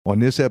On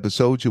this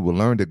episode, you will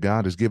learn that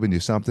God has given you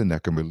something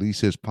that can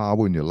release His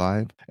power in your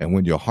life. And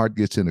when your heart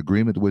gets in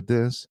agreement with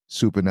this,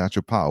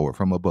 supernatural power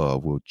from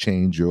above will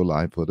change your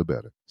life for the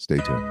better. Stay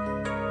tuned.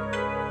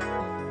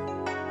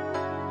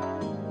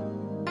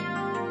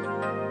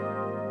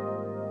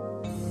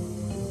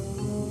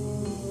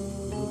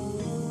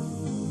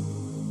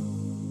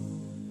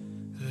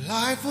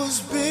 Life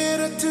was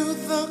bitter to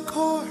the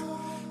core.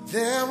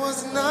 There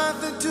was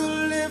nothing to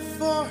live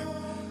for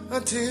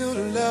until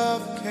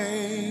love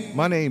came.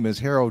 My name is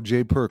Harold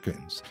J.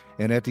 Perkins,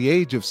 and at the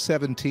age of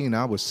 17,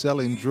 I was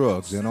selling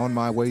drugs and on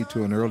my way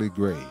to an early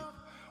grave.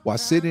 While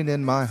sitting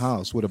in my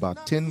house with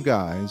about 10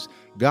 guys,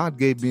 God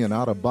gave me an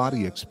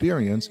out-of-body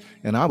experience,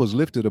 and I was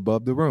lifted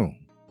above the room.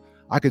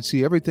 I could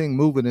see everything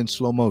moving in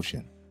slow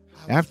motion.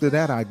 After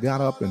that, I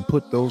got up and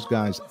put those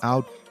guys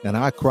out, and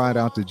I cried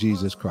out to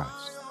Jesus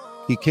Christ.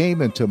 He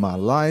came into my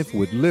life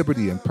with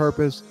liberty and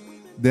purpose.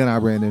 Then I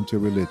ran into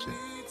religion.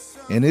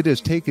 And it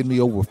has taken me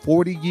over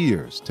 40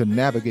 years to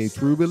navigate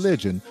through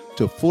religion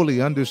to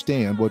fully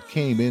understand what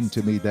came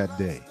into me that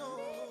day.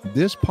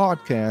 This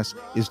podcast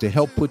is to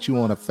help put you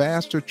on a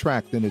faster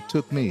track than it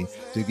took me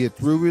to get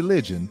through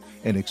religion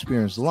and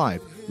experience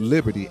life,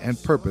 liberty,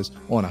 and purpose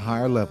on a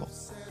higher level.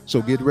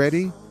 So get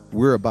ready.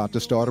 We're about to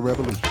start a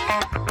revolution.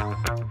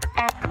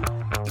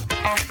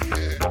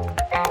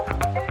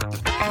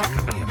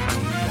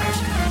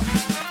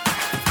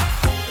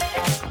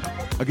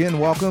 Again,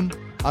 welcome.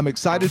 I'm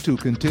excited to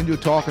continue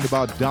talking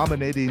about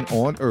dominating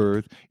on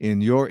earth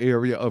in your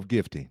area of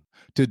gifting.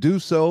 To do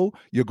so,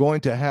 you're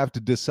going to have to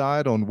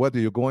decide on whether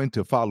you're going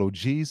to follow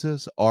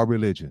Jesus or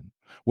religion,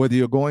 whether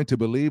you're going to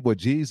believe what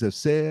Jesus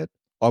said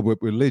or what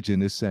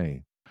religion is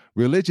saying.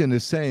 Religion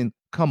is saying,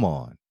 come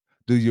on,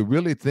 do you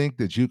really think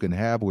that you can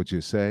have what you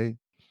say?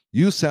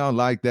 You sound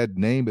like that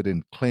name it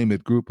and claim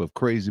it group of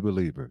crazy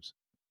believers.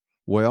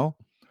 Well,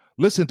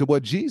 listen to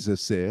what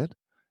Jesus said,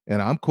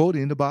 and I'm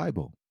quoting the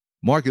Bible.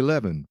 Mark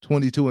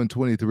 11:22 and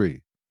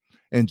 23.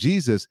 And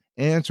Jesus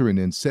answering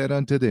and said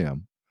unto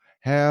them,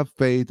 have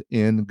faith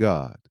in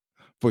God.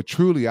 For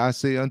truly I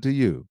say unto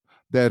you,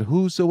 that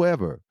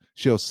whosoever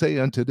shall say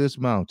unto this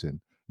mountain,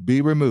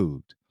 be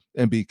removed,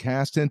 and be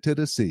cast into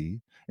the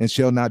sea, and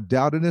shall not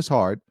doubt in his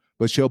heart,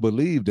 but shall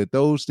believe that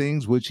those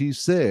things which he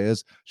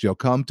says shall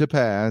come to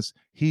pass,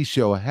 he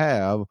shall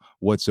have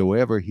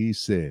whatsoever he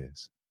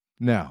says.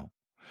 Now,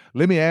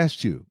 let me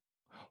ask you,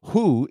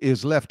 who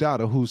is left out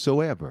of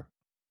whosoever?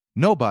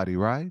 Nobody,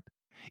 right?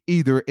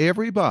 Either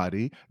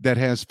everybody that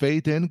has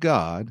faith in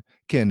God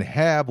can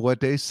have what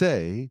they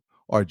say,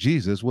 or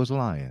Jesus was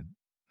lying.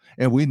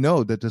 And we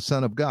know that the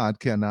Son of God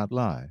cannot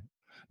lie.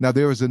 Now,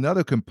 there is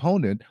another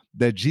component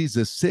that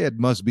Jesus said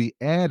must be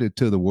added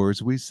to the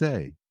words we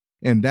say,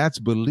 and that's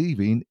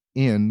believing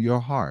in your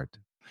heart.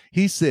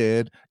 He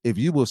said, if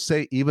you will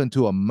say even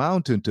to a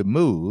mountain to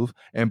move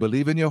and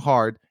believe in your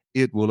heart,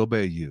 it will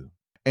obey you.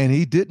 And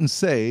he didn't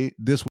say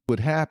this would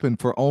happen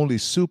for only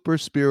super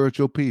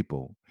spiritual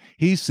people.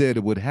 He said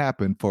it would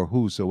happen for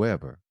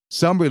whosoever.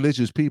 Some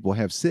religious people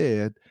have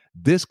said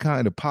this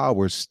kind of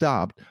power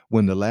stopped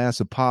when the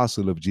last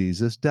apostle of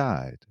Jesus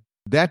died.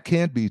 That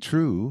can't be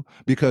true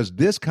because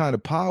this kind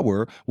of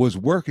power was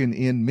working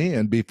in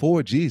men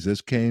before Jesus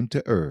came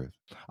to earth.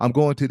 I'm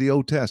going to the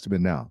Old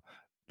Testament now,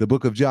 the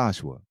book of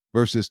Joshua,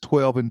 verses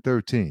 12 and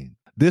 13.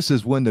 This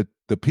is when the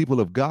people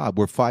of God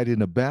were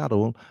fighting a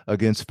battle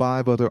against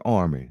 5 other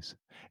armies,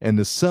 and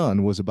the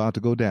sun was about to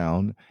go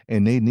down,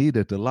 and they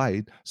needed the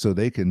light so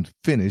they can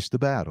finish the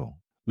battle.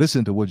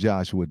 Listen to what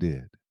Joshua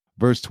did.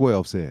 Verse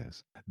 12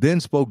 says, Then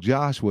spoke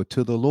Joshua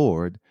to the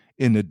Lord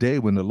in the day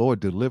when the Lord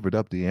delivered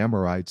up the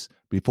Amorites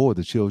before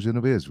the children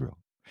of Israel.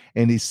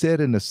 And he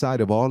said in the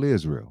sight of all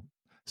Israel,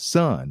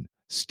 Sun,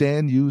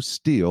 stand you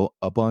still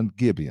upon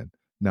Gibeon.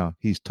 Now,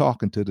 he's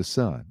talking to the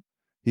sun.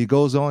 He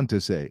goes on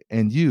to say,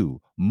 and you,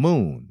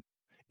 moon,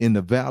 in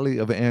the valley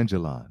of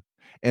Angelon.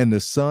 And the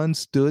sun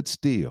stood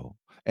still,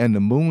 and the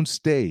moon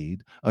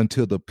stayed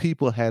until the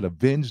people had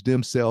avenged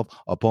themselves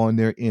upon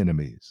their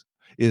enemies.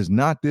 Is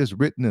not this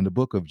written in the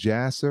book of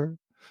Jasher?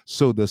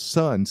 So the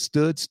sun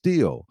stood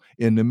still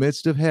in the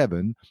midst of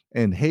heaven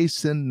and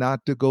hastened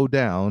not to go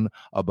down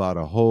about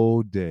a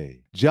whole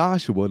day.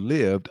 Joshua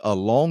lived a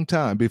long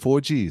time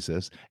before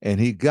Jesus, and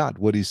he got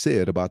what he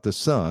said about the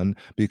sun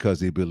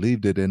because he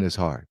believed it in his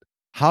heart.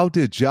 How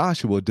did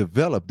Joshua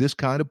develop this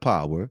kind of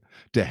power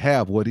to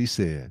have what he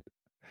said?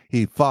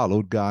 He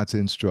followed God's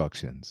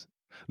instructions.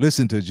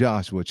 Listen to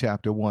Joshua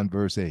chapter 1,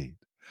 verse 8.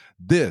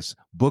 This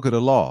book of the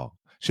law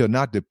shall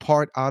not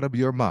depart out of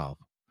your mouth,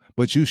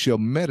 but you shall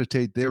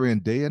meditate therein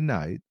day and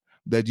night,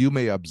 that you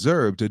may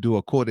observe to do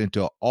according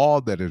to all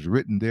that is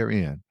written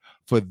therein.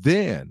 For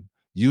then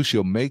you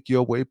shall make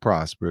your way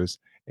prosperous,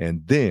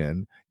 and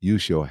then you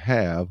shall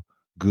have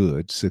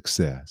good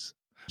success.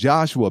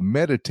 Joshua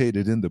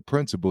meditated in the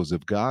principles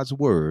of God's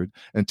word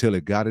until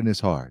it got in his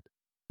heart.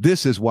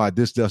 This is why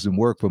this doesn't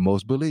work for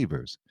most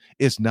believers.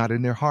 It's not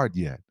in their heart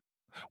yet.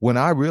 When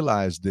I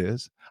realized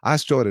this, I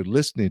started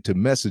listening to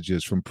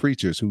messages from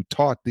preachers who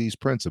taught these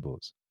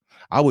principles.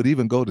 I would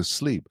even go to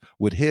sleep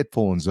with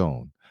headphones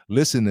on,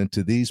 listening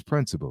to these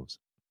principles.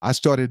 I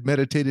started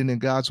meditating in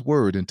God's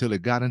word until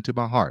it got into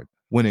my heart.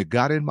 When it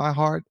got in my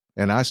heart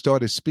and I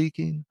started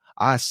speaking,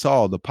 I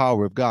saw the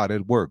power of God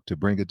at work to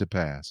bring it to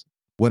pass.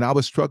 When I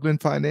was struggling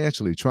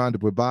financially, trying to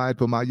provide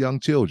for my young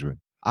children,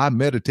 I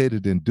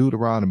meditated in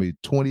Deuteronomy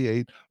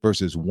 28,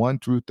 verses 1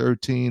 through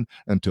 13,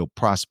 until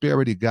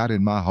prosperity got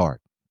in my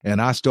heart.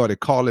 And I started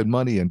calling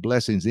money and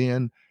blessings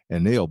in,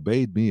 and they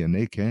obeyed me and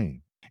they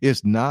came.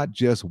 It's not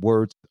just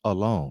words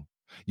alone.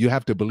 You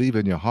have to believe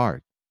in your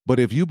heart. But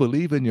if you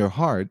believe in your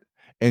heart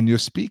and you're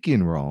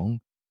speaking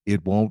wrong,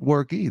 it won't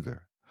work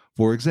either.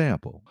 For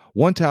example,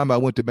 one time I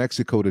went to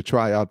Mexico to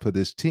try out for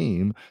this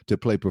team to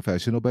play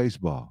professional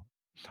baseball.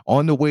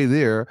 On the way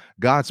there,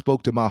 God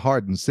spoke to my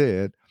heart and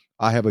said,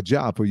 I have a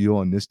job for you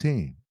on this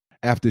team.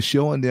 After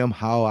showing them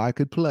how I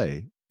could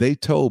play, they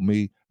told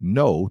me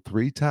no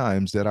 3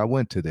 times that I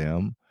went to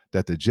them,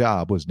 that the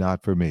job was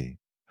not for me.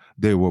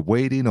 They were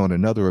waiting on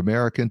another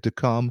American to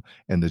come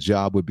and the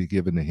job would be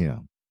given to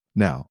him.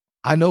 Now,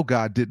 I know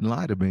God didn't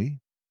lie to me,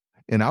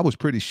 and I was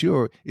pretty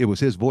sure it was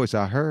his voice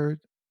I heard.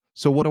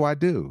 So what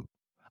do?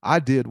 I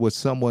did what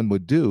someone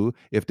would do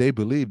if they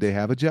believed they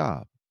have a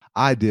job.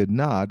 I did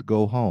not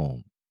go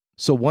home.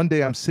 So one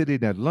day I'm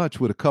sitting at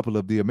lunch with a couple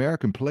of the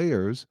American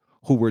players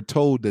who were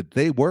told that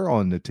they were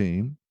on the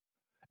team,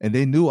 and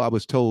they knew I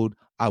was told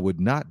I would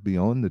not be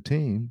on the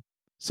team.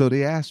 So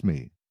they asked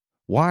me,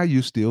 why are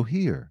you still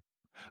here?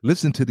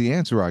 Listen to the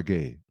answer I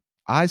gave.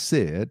 I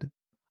said,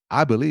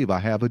 I believe I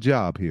have a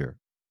job here.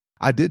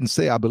 I didn't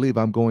say I believe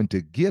I'm going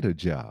to get a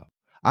job.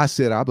 I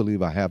said, I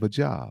believe I have a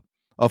job.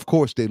 Of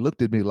course, they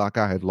looked at me like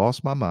I had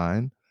lost my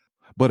mind.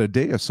 But a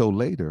day or so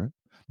later,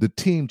 the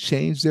team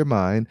changed their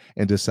mind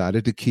and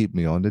decided to keep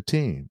me on the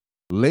team.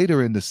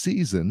 Later in the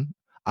season,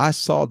 I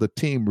saw the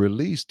team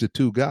release the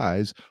 2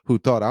 guys who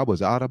thought I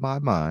was out of my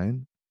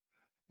mind,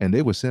 and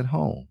they were sent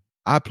home.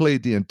 I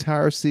played the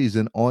entire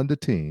season on the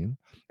team,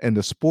 and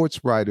the sports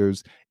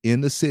writers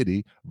in the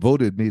city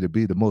voted me to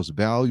be the most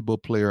valuable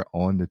player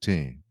on the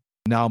team.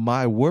 Now,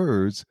 my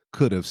words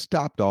could have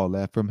stopped all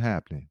that from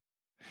happening.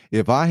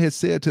 If I had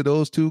said to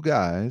those 2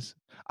 guys,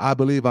 I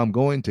believe I'm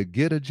going to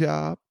get a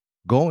job,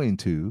 going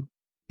to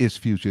is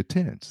future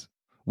tense,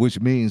 which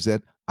means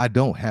that I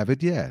don't have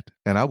it yet,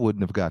 and I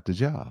wouldn't have got the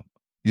job.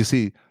 You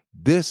see,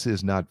 this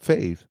is not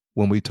faith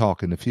when we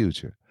talk in the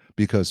future,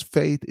 because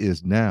faith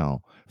is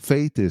now.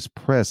 Faith is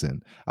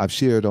present. I've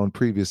shared on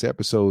previous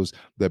episodes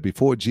that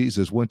before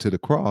Jesus went to the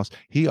cross,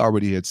 he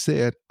already had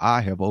said,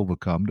 I have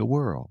overcome the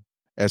world.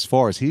 As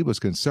far as he was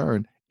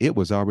concerned, it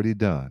was already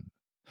done.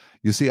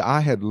 You see,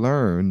 I had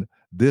learned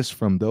this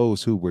from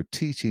those who were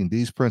teaching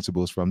these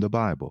principles from the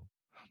Bible.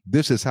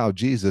 This is how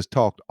Jesus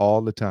talked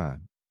all the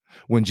time.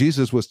 When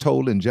Jesus was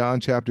told in John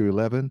chapter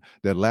 11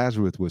 that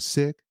Lazarus was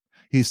sick,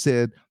 he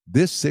said,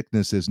 this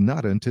sickness is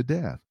not unto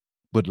death,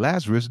 but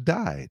Lazarus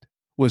died.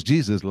 Was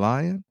Jesus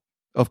lying?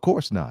 Of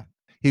course not.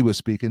 He was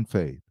speaking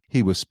faith.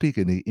 He was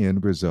speaking the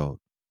end result.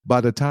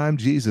 By the time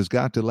Jesus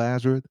got to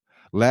Lazarus,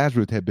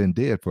 Lazarus had been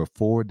dead for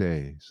 4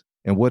 days.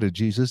 And what did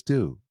Jesus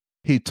do?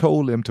 He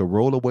told him to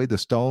roll away the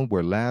stone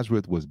where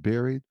Lazarus was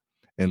buried,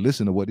 and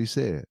listen to what he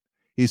said.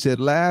 He said,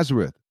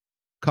 Lazarus,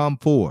 come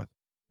forth.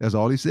 That's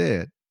all he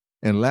said.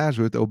 And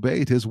Lazarus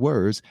obeyed his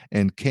words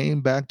and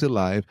came back to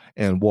life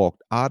and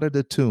walked out of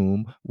the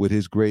tomb with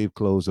his grave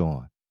clothes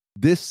on.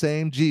 This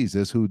same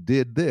Jesus who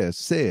did this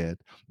said,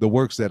 the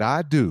works that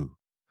I do,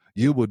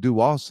 you will do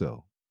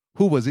also.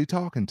 Who was he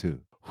talking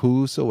to?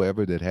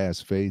 Whosoever that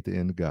has faith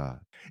in God.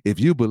 If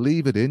you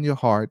believe it in your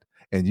heart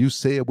and you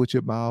say it with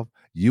your mouth,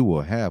 you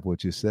will have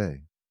what you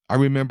say. I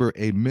remember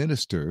a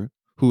minister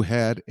who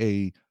had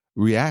a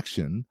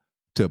reaction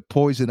to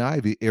poison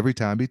ivy every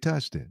time he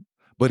touched it.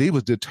 But he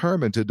was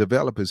determined to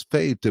develop his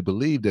faith to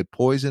believe that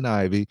poison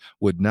ivy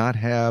would not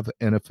have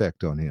an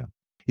effect on him.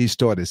 He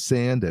started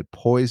saying that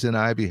poison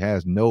ivy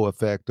has no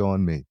effect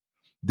on me.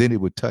 Then he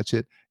would touch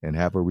it and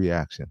have a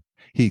reaction.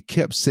 He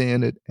kept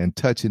saying it and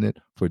touching it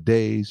for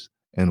days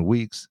and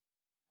weeks,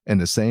 and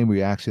the same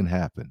reaction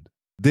happened.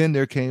 Then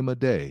there came a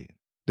day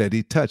that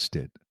he touched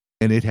it,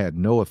 and it had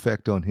no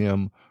effect on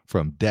him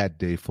from that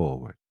day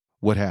forward.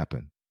 What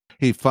happened?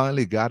 He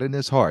finally got in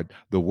his heart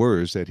the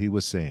words that he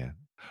was saying.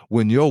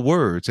 When your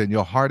words and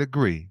your heart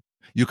agree,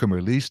 you can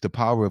release the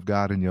power of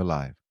God in your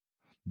life.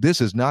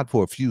 This is not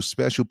for a few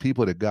special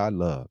people that God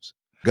loves.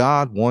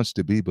 God wants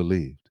to be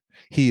believed.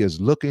 He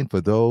is looking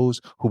for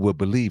those who will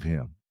believe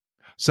him.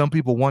 Some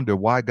people wonder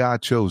why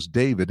God chose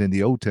David in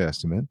the Old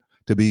Testament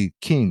to be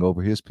king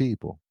over his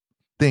people,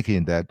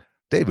 thinking that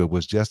David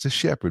was just a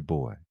shepherd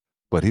boy,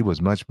 but he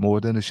was much more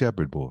than a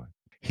shepherd boy.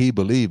 He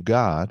believed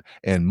God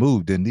and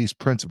moved in these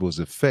principles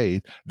of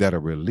faith that are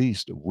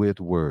released with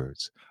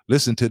words.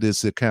 Listen to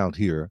this account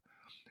here.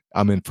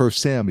 I'm in 1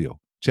 Samuel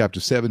chapter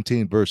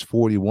 17, verse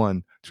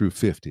 41 through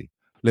 50.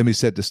 Let me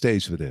set the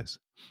stage for this.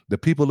 The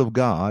people of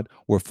God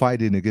were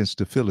fighting against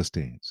the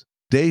Philistines.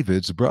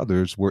 David's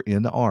brothers were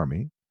in the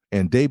army,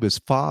 and David's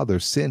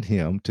father sent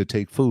him to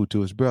take food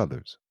to his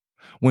brothers.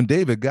 When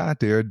David got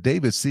there,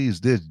 David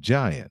sees this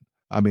giant.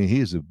 I mean,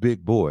 he's a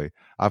big boy.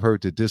 I've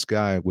heard that this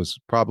guy was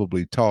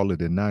probably taller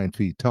than 9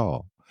 feet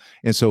tall.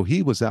 And so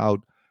he was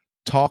out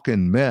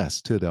talking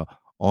mess to the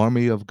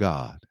army of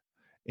God.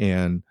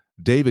 And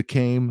David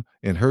came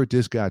and heard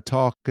this guy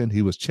talking.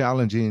 He was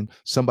challenging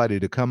somebody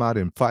to come out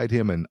and fight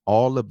him. And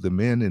all of the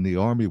men in the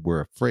army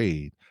were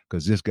afraid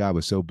because this guy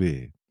was so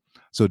big.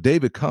 So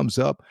David comes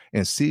up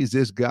and sees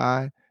this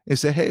guy and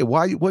say, hey,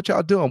 what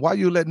y'all doing? Why are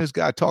you letting this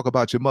guy talk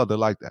about your mother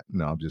like that?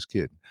 No, I'm just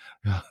kidding.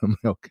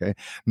 Okay.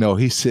 No,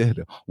 he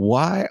said,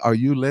 why are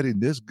you letting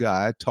this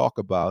guy talk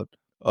about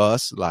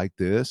us like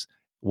this?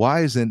 Why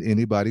isn't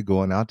anybody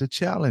going out to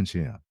challenge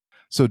him?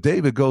 So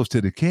David goes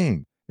to the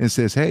king and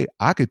says, hey,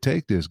 I could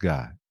take this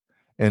guy.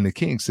 And the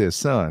king says,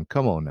 son,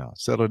 come on now,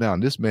 settle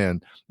down. This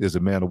man is a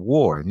man of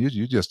war, and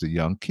you're just a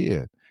young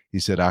kid. He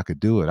said, I could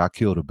do it. I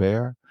killed a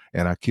bear,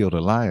 and I killed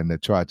a lion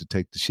that tried to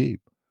take the sheep.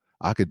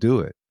 I could do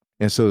it.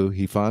 And so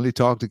he finally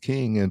talked the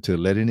king into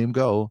letting him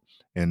go.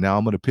 And now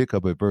I'm going to pick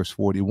up at verse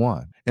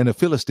 41. And the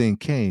Philistine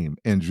came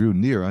and drew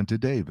near unto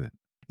David.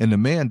 And the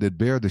man that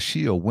bare the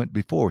shield went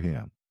before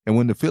him. And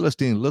when the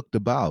Philistine looked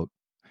about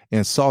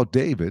and saw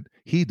David,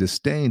 he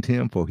disdained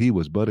him, for he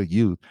was but a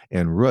youth,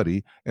 and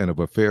ruddy, and of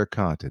a fair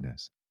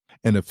countenance.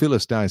 And the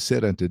Philistine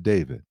said unto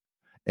David,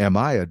 am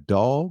I a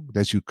dog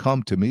that you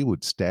come to me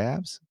with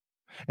staves?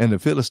 And the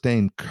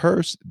Philistine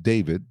cursed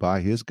David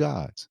by his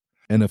gods.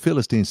 And the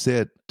Philistine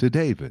said to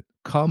David,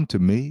 come to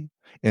me,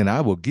 and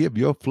I will give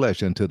your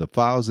flesh unto the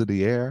fowls of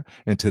the air,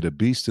 and to the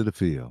beasts of the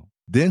field.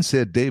 Then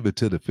said David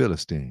to the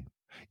Philistine,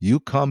 you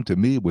come to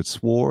me with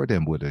sword,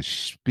 and with a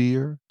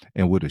spear,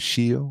 and with a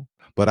shield,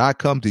 but I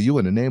come to you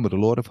in the name of the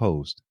Lord of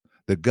hosts,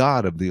 the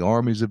God of the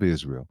armies of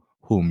Israel,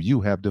 whom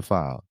you have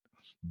defiled.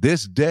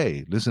 This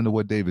day, listen to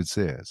what David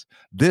says,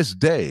 this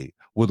day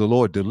will the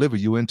Lord deliver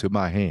you into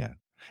my hand,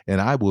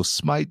 and I will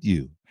smite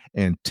you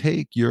and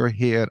take your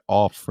head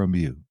off from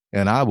you.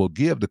 And I will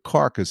give the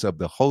carcass of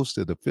the host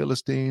of the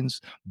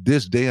Philistines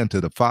this day unto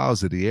the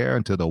fowls of the air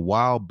and to the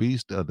wild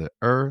beasts of the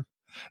earth,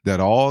 that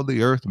all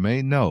the earth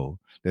may know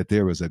that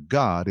there is a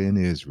God in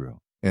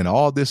Israel. And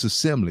all this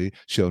assembly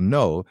shall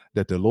know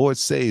that the Lord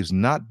saves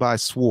not by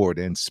sword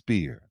and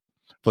spear,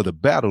 for the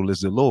battle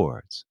is the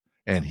Lord's,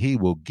 and he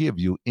will give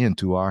you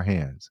into our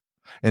hands.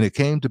 And it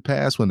came to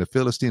pass, when the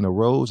Philistine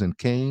arose and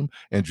came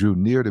and drew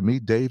near to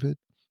meet David,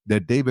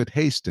 that David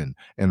hastened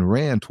and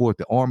ran toward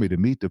the army to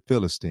meet the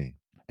Philistine.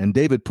 And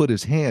David put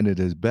his hand in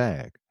his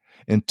bag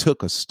and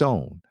took a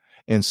stone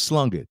and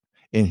slung it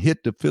and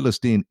hit the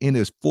Philistine in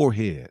his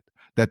forehead,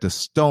 that the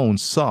stone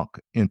sunk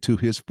into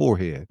his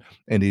forehead,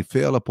 and he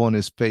fell upon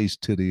his face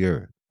to the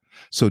earth.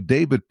 So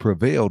David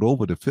prevailed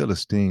over the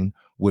Philistine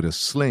with a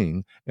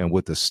sling and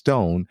with a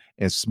stone,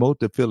 and smote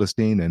the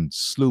Philistine and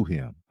slew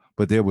him.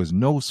 But there was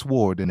no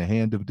sword in the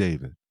hand of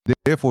David.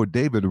 Therefore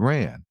David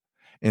ran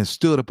and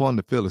stood upon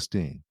the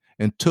Philistine,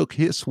 and took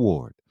his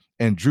sword,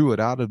 and drew it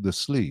out of the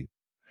sleeve,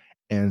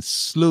 and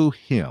slew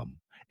him,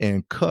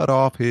 and cut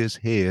off his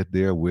head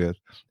therewith.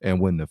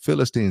 And when the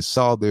Philistines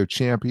saw their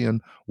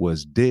champion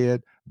was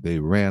dead, they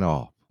ran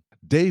off.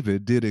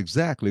 David did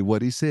exactly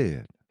what he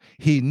said.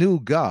 He knew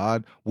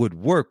God would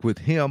work with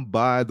him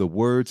by the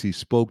words he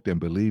spoke and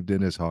believed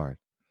in his heart.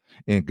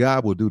 And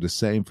God will do the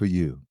same for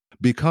you.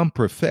 Become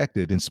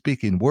perfected in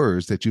speaking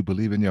words that you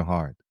believe in your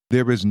heart.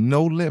 There is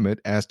no limit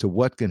as to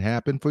what can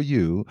happen for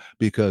you,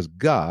 because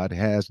God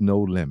has no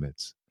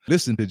limits.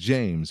 Listen to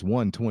James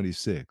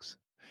 1:26.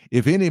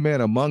 If any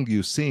man among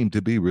you seem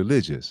to be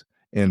religious,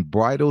 and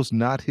bridles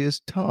not his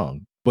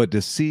tongue, but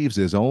deceives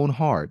his own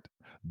heart,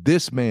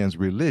 this man's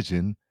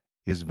religion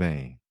is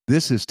vain.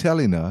 This is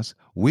telling us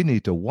we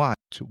need to watch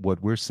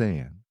what we're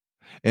saying.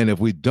 And if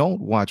we don't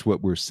watch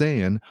what we're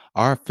saying,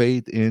 our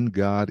faith in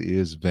God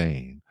is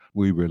vain.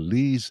 We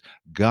release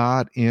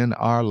God in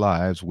our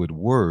lives with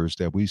words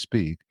that we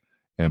speak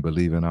and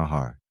believe in our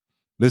heart.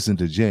 Listen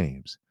to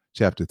James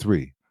chapter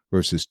 3,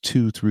 verses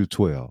 2 through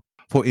 12.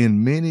 For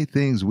in many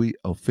things we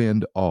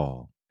offend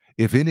all.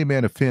 If any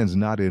man offends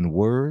not in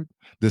word,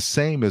 the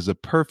same is a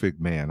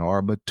perfect man or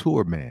a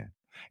mature man,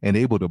 and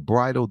able to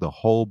bridle the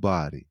whole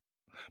body.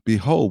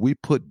 Behold, we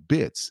put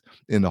bits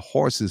in the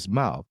horse's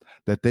mouth,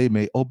 that they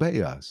may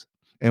obey us,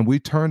 and we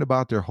turn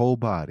about their whole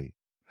body.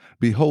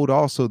 Behold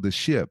also the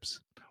ships,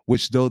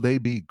 which though they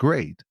be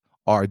great,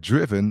 are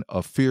driven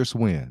of fierce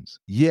winds,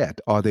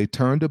 yet are they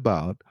turned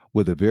about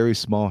with a very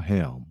small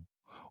helm,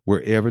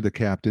 wherever the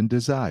captain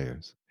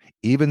desires.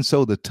 Even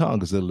so the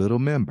tongue is a little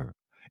member,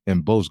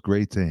 and boasts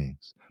great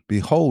things.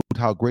 Behold,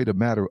 how great a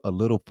matter a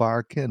little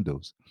fire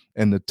kindles,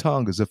 and the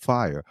tongue is a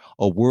fire,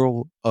 a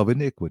world of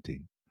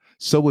iniquity.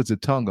 So is the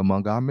tongue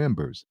among our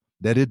members,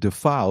 that it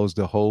defiles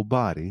the whole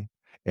body,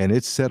 and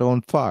it's set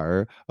on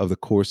fire of the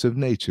course of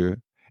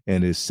nature,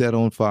 and is set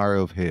on fire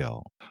of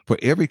hell. For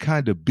every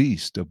kind of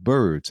beast, of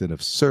birds, and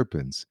of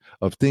serpents,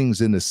 of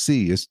things in the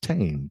sea is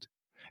tamed,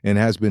 and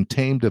has been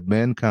tamed of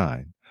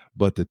mankind,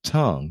 but the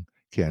tongue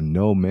can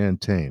no man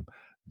tame.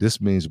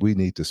 This means we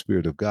need the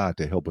Spirit of God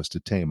to help us to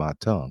tame our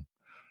tongue.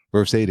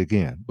 Verse 8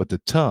 again, but the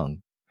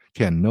tongue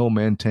can no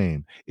man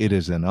tame. It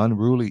is an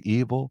unruly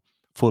evil,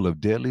 full of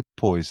deadly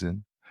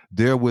poison.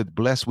 Therewith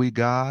bless we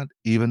God,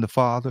 even the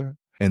Father,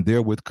 and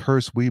therewith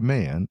curse we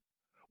man,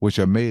 which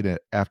are made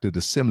after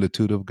the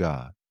similitude of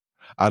God.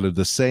 Out of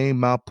the same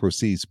mouth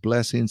proceeds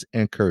blessings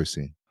and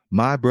cursing.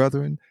 My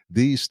brethren,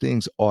 these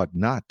things ought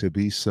not to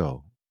be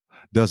so.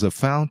 Does a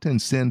fountain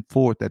send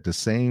forth at the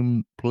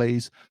same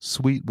place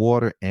sweet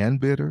water and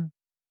bitter?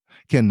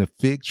 Can the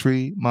fig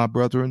tree, my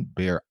brethren,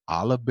 bear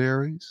olive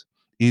berries,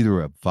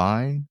 either a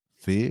vine,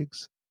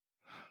 figs?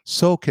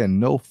 So can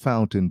no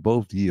fountain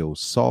both yield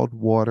salt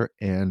water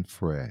and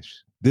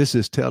fresh. This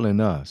is telling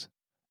us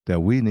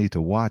that we need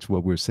to watch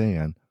what we're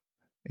saying,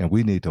 and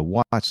we need to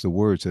watch the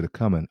words that are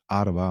coming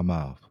out of our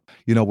mouth.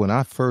 You know, when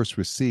I first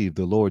received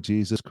the Lord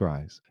Jesus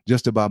Christ,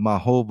 just about my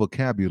whole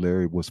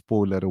vocabulary was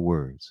 4-letter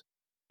words.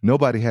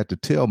 Nobody had to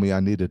tell me I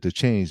needed to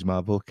change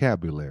my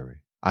vocabulary.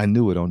 I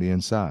knew it on the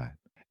inside,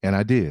 and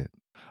I did.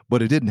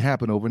 But it didn't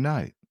happen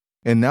overnight.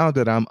 And now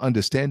that I'm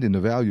understanding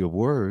the value of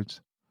words,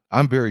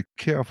 I'm very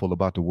careful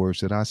about the words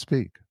that I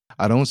speak.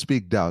 I don't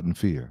speak doubt and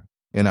fear.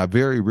 And I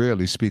very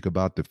rarely speak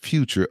about the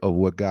future of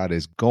what God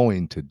is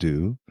going to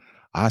do.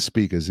 I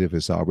speak as if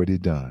it's already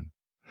done.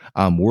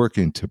 I'm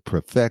working to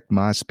perfect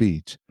my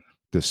speech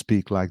to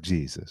speak like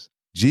Jesus.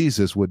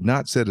 Jesus would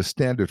not set a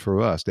standard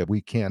for us that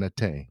we can't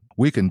attain.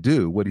 We can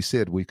do what he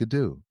said we could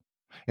do.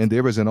 And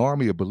there is an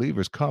army of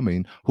believers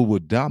coming who will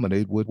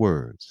dominate with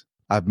words.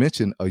 I've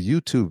mentioned a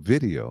YouTube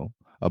video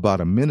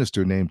about a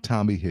minister named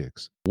Tommy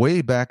Hicks.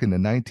 Way back in the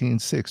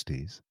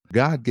 1960s,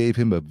 God gave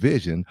him a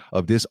vision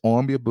of this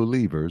army of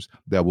believers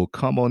that will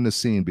come on the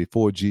scene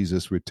before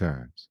Jesus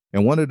returns.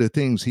 And one of the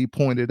things he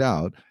pointed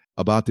out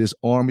about this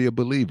army of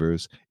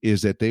believers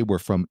is that they were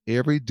from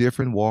every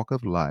different walk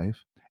of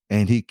life.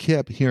 And he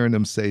kept hearing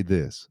them say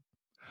this: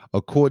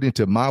 according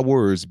to my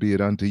words be it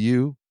unto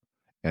you,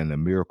 and the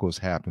miracles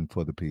happened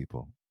for the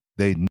people.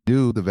 They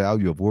knew the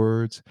value of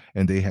words,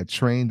 and they had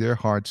trained their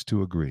hearts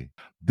to agree.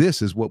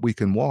 This is what we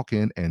can walk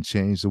in and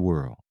change the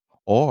world.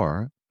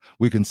 Or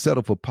we can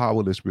settle for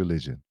powerless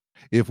religion.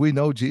 If we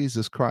know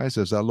Jesus Christ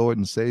as our Lord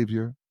and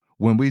Savior,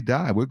 when we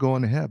die, we're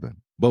going to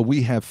heaven. But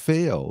we have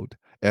failed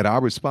at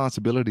our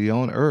responsibility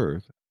on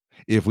earth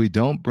if we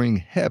don't bring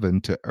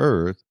heaven to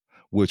earth,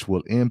 which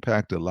will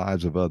impact the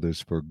lives of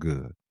others for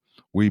good.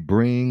 We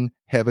bring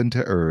heaven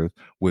to earth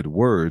with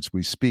words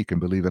we speak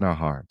and believe in our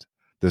hearts,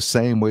 the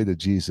same way that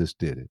Jesus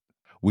did it.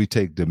 We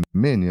take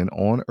dominion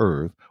on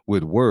earth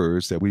with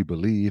words that we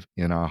believe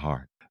in our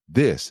heart.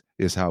 This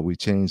is how we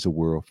change the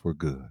world for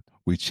good.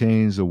 We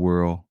change the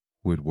world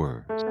with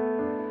words.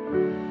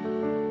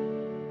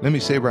 Let me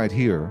say right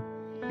here,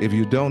 if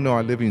you don't know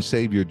our living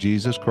Savior,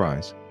 Jesus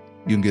Christ,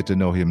 you can get to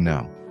know him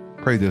now.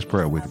 Pray this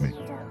prayer with me.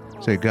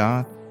 Say,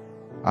 God,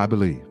 I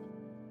believe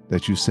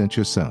that you sent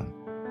your Son,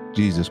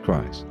 Jesus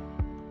Christ,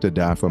 to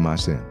die for my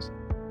sins.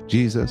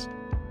 Jesus,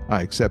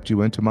 I accept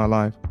you into my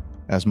life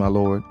as my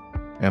Lord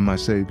and my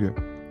Savior.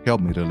 Help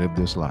me to live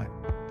this life.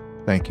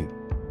 Thank you.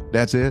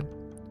 That's it.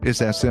 It's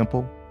that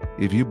simple.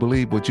 If you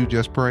believe what you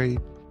just prayed,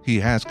 he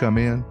has come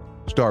in.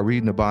 Start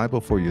reading the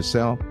Bible for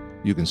yourself.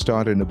 You can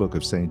start in the book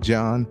of St.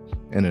 John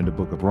and in the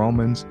book of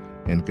Romans,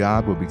 and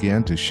God will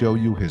begin to show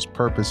you his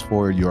purpose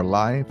for your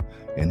life,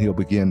 and he'll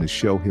begin to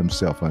show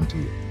himself unto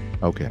you.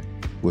 Okay,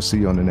 we'll see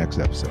you on the next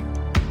episode.